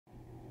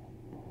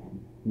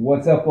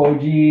What's up,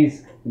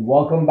 OGs?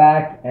 Welcome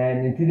back,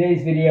 and in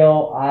today's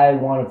video I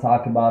want to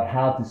talk about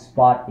how to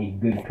spot a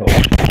good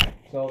coach.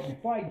 So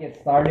before I get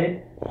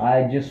started,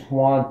 I just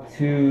want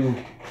to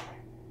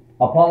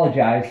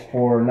apologize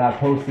for not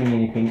posting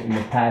anything in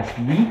the past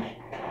week,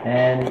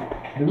 and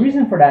the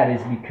reason for that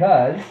is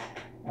because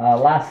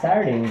last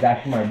Saturday was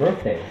actually my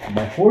birthday,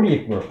 my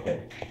 40th birthday,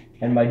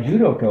 and my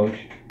judo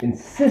coach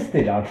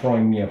insisted on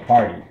throwing me a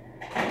party.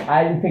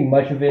 I didn't think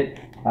much of it.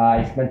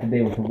 I spent the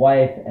day with the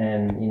wife,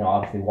 and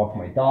obviously walked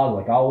my dog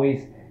like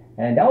always,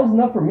 and that was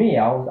enough for me.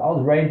 I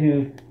was ready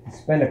to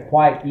spend a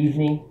quiet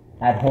evening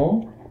at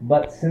home.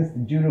 But since the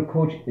judo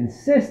coach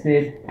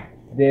insisted,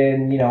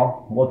 then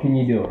what can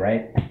you do,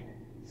 right?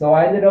 So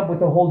I ended up with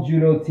the whole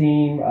judo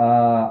team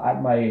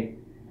at my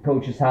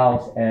coach's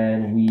house,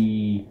 and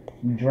we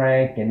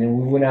drank, and then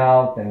we went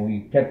out, and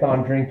we kept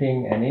on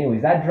drinking, and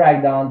anyways, that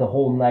dragged on the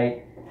whole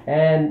night,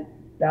 and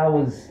that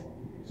was.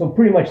 So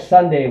pretty much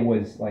Sunday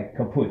was like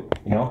kaput,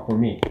 for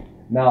me.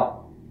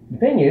 Now, the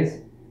thing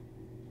is,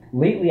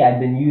 lately I've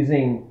been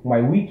using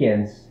my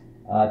weekends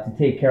to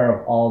take care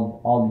of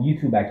all the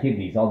YouTube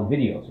activities, all the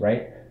videos,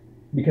 right?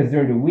 Because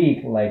during the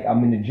week, like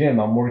I'm in the gym,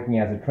 I'm working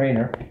as a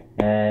trainer,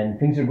 and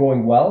things are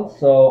going well,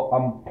 so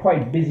I'm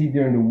quite busy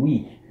during the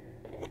week.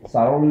 So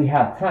I don't really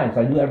have time,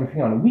 so I do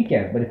everything on the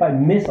weekend. But if I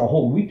miss a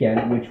whole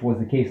weekend, which was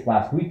the case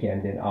last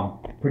weekend, then I'm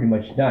pretty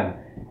much done.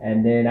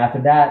 And then after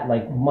that,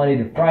 like Monday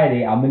to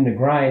Friday, I'm in the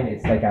grind.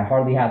 It's like I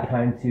hardly have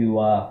time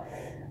to,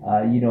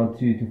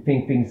 to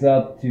think things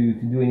up, to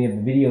do any of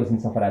the videos and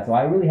stuff like that. So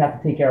I really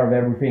have to take care of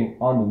everything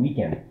on the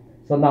weekend.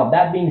 So now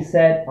that being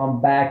said, I'm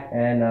back,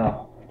 and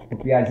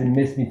hope you guys didn't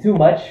miss me too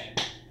much.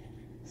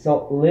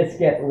 So let's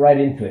get right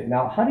into it.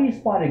 Now, how do you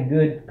spot a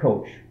good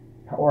coach?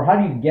 Or how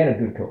do you get a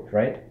good coach,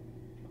 right?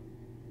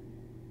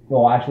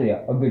 Well, actually,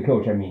 a good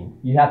coach, I mean,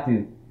 you have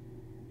to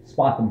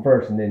spot them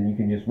first, and then you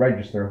can just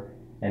register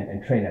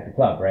and train at the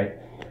club, right?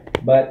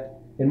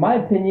 But in my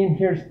opinion,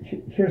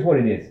 here's what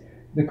it is.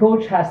 The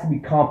coach has to be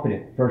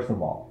competent, first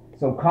of all.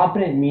 So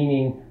competent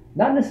meaning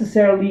not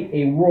necessarily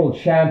a world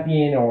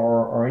champion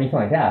or anything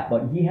like that,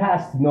 but he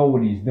has to know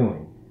what he's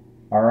doing,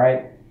 all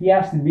right? He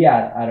has to be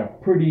at a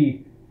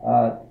pretty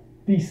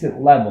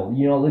decent level.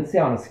 Let's say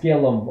on a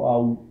scale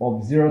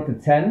of 0 to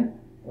 10,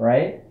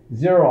 right?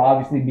 0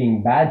 obviously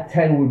being bad,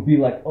 10 would be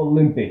like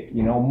Olympic,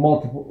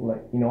 multiple,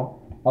 like,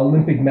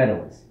 Olympic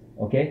medalists,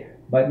 okay?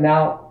 But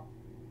now,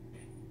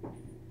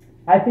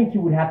 I think you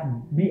would have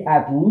to be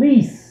at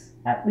least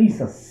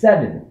a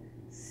 7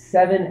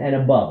 and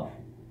above,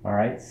 all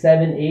right?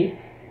 7, 8,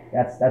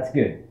 that's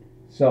good.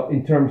 So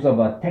in terms of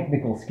a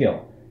technical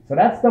skill. So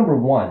that's number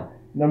one.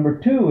 Number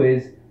two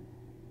is,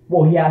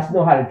 well, he has to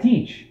know how to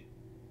teach,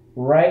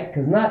 right?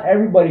 Because not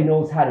everybody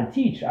knows how to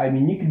teach. I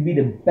mean, you could be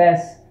the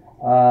best,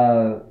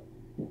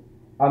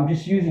 I'm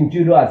just using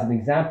judo as an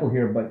example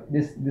here, but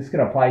this could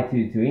apply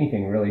to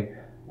anything really.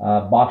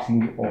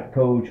 Boxing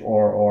coach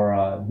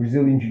or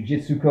Brazilian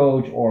jiu-jitsu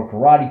coach or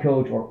karate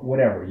coach or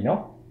whatever,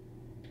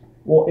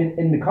 Well,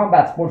 in the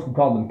combat sports we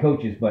call them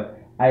coaches, but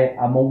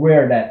I'm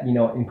aware that,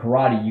 in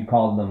karate you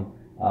call them,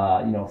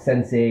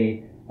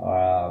 sensei,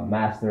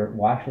 master.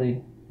 Well,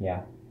 actually,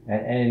 yeah.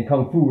 And in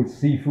kung fu it's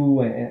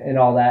sifu and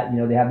all that,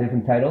 they have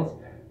different titles.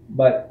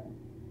 But,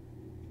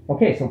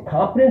 okay, so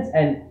competence,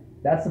 and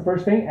that's the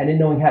first thing, and then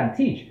knowing how to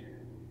teach.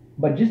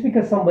 But just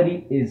because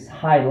somebody is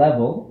high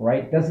level,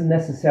 right, doesn't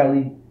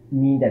necessarily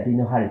mean that they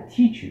know how to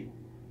teach you,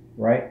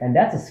 right? And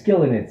that's a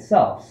skill in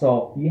itself.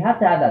 So you have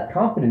to have that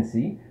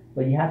competency,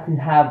 but you have to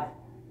have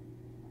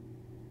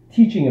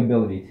teaching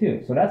ability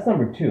too. So that's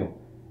number two.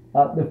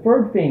 The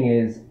third thing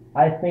is,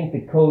 I think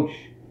the coach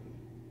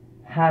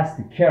has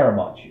to care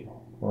about you,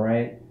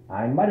 right?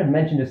 I might have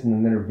mentioned this in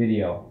another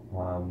video,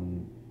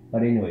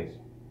 but anyways,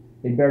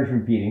 it bears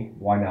repeating.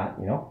 Why not,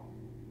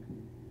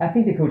 I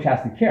think the coach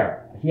has to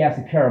care. He has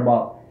to care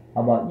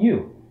about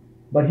you.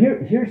 But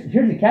here's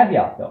the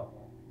caveat though.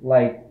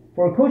 Like,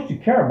 for a coach to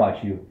care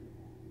about you,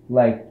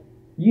 like,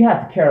 you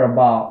have to care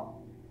about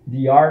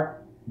the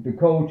art, the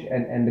coach,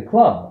 and the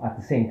club at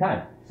the same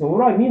time. So what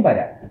do I mean by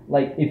that?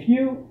 Like, if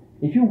you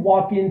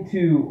walk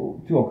into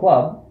a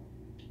club,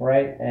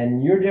 right,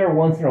 and you're there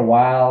once in a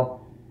while,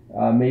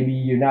 maybe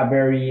you're not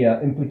very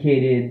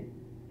implicated,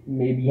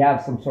 maybe you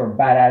have some sort of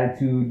bad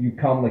attitude, you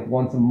come like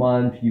once a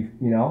month,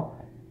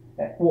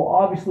 well,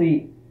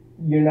 obviously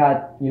you're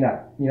not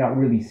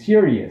really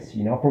serious,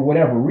 for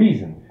whatever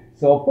reason.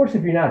 So of course,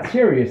 if you're not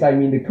serious, I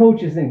mean, the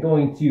coach isn't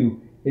going to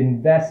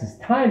invest his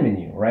time in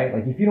you, right?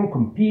 Like, if you don't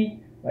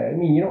compete, I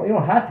mean, you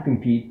don't have to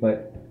compete,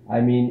 but I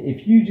mean,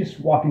 if you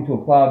just walk into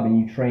a club and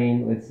you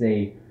train, let's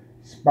say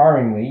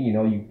sparingly,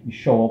 you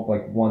show up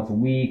like once a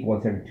week,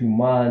 once every 2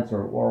 months,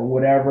 or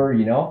whatever,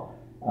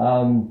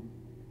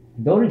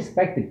 don't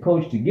expect the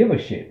coach to give a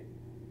shit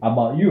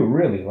about you,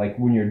 really. Like,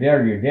 when you're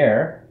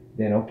there,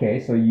 then okay,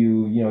 so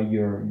you're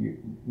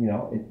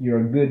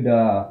a good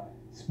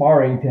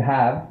sparring to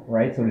have,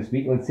 right, so to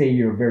speak. Let's say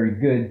you're very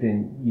good,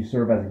 then you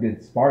serve as a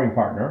good sparring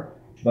partner,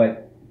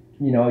 but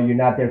you're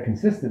not there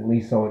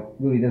consistently, so it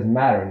really doesn't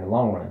matter in the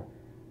long run.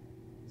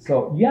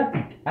 So you have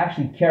to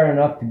actually care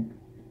enough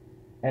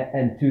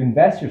and to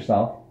invest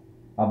yourself,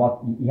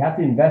 you have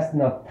to invest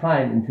enough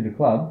time into the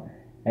club,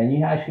 and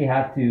you actually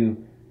have to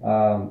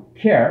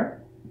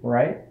care,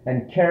 right?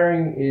 And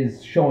caring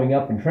is showing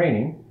up in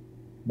training.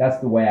 That's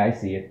the way I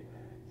see it.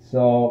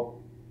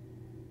 So,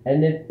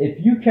 and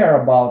if you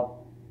care about,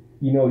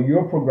 you know,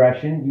 your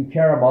progression, you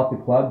care about the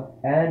club,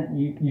 and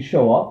you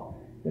show up,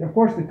 then of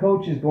course the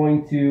coach is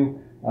going to,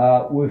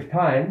 with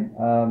time,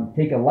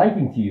 take a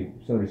liking to you,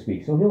 so to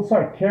speak. So he'll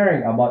start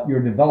caring about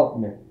your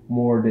development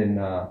more than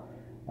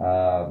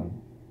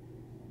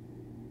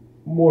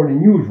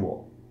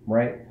usual,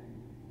 right?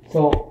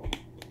 So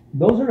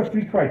those are the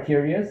three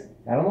criterias.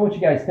 I don't know what you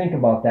guys think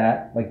about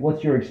that. Like,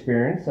 what's your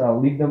experience?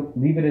 Leave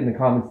it in the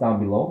comments down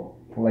below.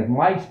 Like,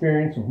 my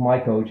experience with my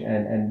coach,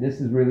 and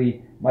this is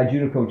really, my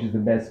judo coach is the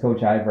best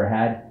coach I ever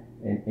had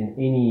in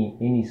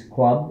any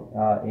club,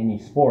 any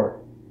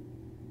sport,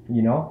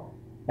 you know.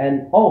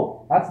 And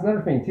oh, that's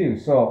another thing too.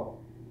 So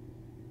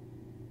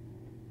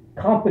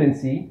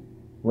competency,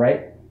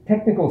 right?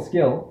 Technical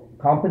skill,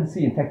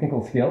 competency and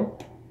technical skill.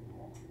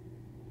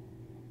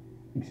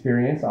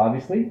 Experience,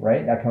 obviously,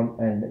 right? That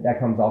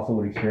comes also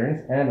with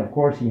experience. And of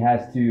course, he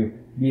has to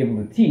be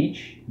able to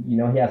teach. You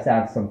know, he has to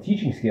have some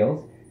teaching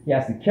skills. He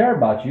has to care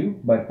about you,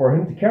 but for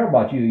him to care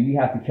about you, you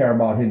have to care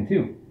about him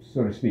too,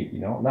 so to speak. You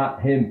know,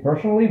 not him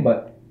personally,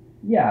 but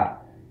yeah,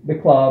 the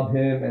club,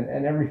 him,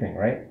 and everything,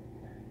 right?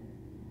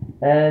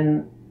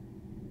 And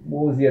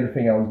what was the other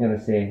thing I was gonna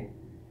say?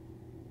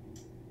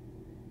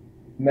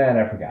 Man,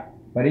 I forgot.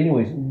 But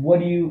anyways, what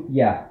do you?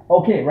 Yeah.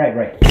 Okay.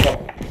 Right.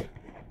 So,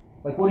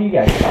 like, what do you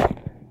guys think?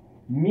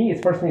 Me,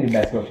 it's personally the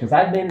best coach, because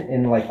I've been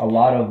in like a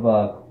lot of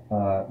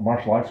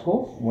martial arts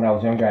schools. When I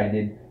was younger, I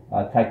did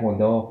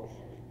Taekwondo,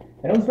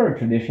 and it was very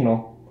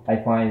traditional. I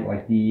find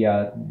like the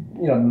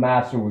the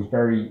master was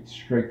very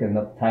strict and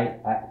uptight,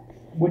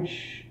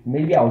 which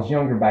maybe I was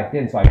younger back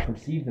then, so I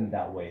perceived them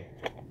that way.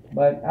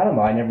 But I don't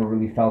know. I never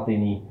really felt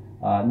any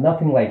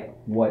nothing like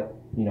what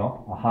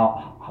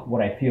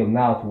what I feel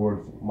now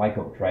towards my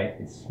coach. Right?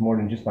 It's more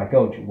than just my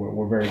coach.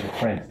 We're very good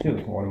friends too.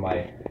 It's one of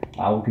my,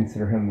 I would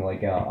consider him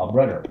like a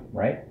brother.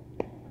 Right?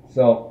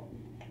 So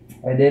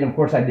I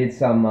did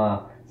some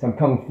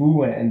kung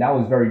fu, and that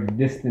was very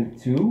distant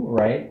too.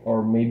 Right?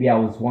 Or maybe I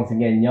was once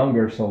again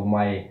younger, so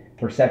my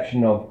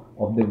perception of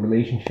the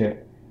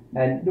relationship,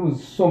 and there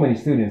was so many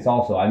students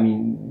also. I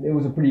mean, it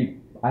was a pretty,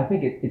 I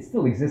think it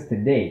still exists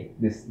today,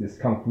 this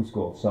kung fu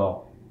school.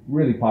 So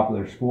really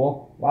popular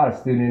school, a lot of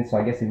students. So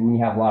I guess when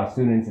you have a lot of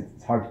students,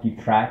 it's hard to keep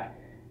track.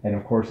 And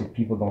of course, if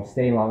people don't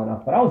stay long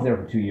enough. But I was there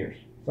for 2 years.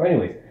 So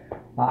anyways,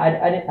 I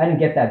didn't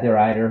get that there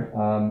either.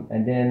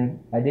 And then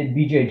I did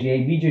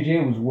BJJ.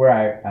 BJJ was where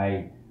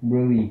I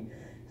really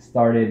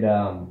started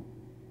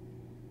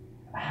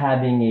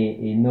having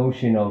a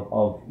notion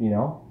of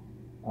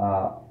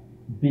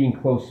being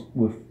close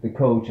with the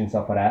coach and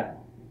stuff like that.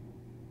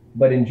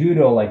 But in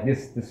judo, like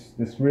this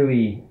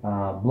really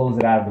blows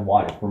it out of the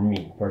water for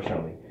me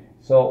personally.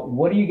 So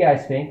what do you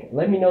guys think?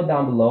 Let me know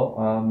down below.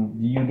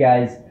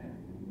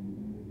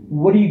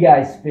 What do you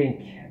guys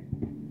think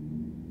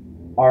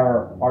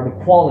are the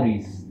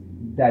qualities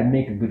that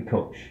make a good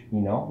coach?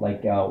 You know,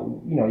 like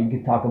you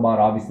could talk about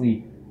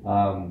obviously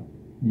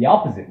the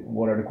opposite.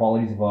 What are the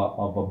qualities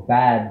of a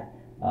bad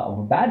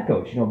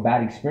coach? You know,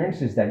 bad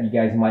experiences that you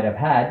guys might have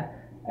had.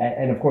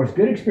 And of course,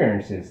 good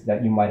experiences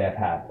that you might have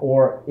had.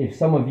 Or if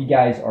some of you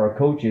guys are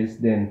coaches,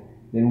 then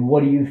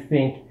what do you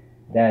think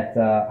that?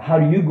 How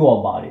do you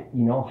go about it?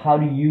 You know, how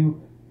do you,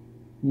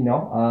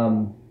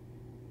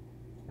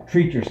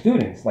 treat your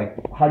students? Like,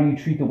 how do you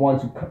treat the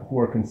ones who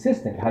are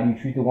consistent? How do you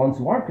treat the ones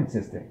who aren't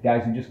consistent?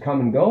 Guys who just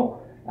come and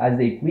go as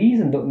they please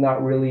and do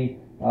not really,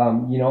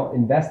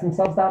 invest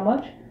themselves that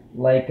much.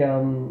 Like,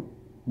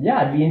 yeah,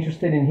 I'd be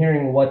interested in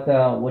hearing what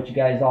you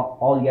guys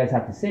all you guys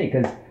have to say,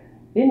 because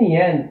in the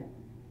end,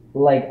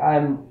 like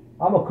I'm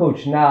a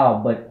coach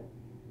now, but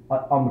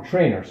I'm a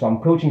trainer, so I'm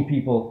coaching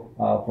people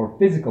for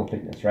physical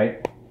fitness,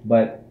 right?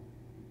 But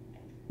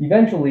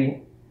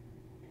eventually,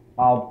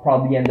 I'll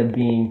probably end up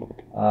being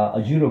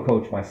a judo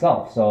coach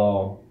myself.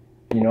 So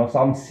so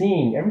I'm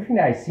seeing everything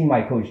that I see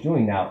my coach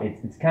doing now.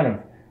 It's kind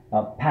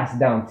of passed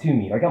down to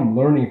me. Like, I'm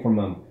learning from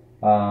him,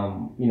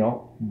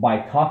 by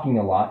talking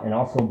a lot, and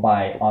also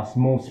by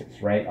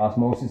osmosis, right?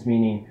 Osmosis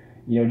meaning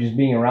just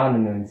being around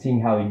him and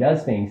seeing how he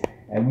does things.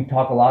 And we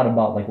talk a lot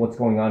about like what's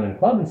going on in the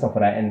club and stuff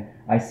like that. And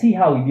I see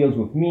how he deals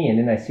with me, and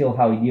then I see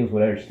how he deals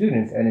with other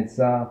students, and it's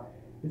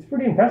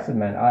pretty impressive,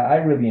 man. I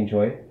really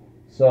enjoy it.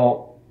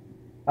 So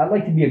I'd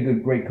like to be a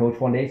great coach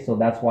one day. So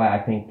that's why I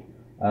think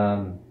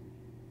I'm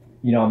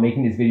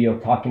making this video,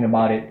 talking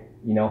about it,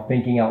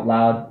 thinking out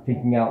loud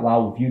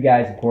with you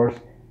guys, of course.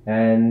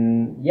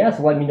 And yeah,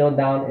 so let me know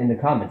down in the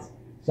comments.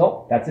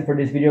 So that's it for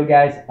this video,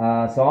 guys.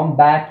 So I'm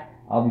back.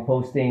 I'll be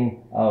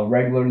posting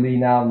regularly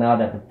now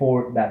that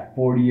that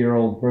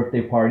 40-year-old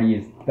birthday party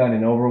is done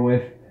and over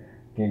with.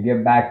 Can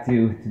get back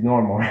to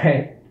normal,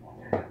 right?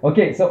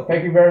 Okay, so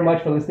thank you very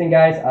much for listening,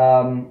 guys.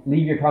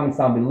 Leave your comments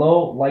down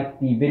below. Like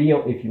the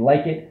video if you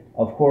like it.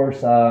 Of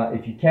course,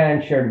 if you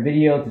can, share the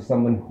video to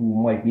someone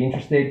who might be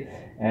interested.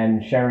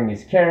 and sharing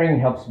is caring,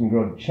 helps me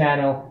grow the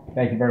channel.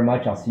 Thank you very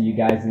much. I'll see you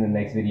guys in the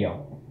next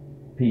video.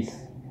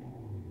 Peace.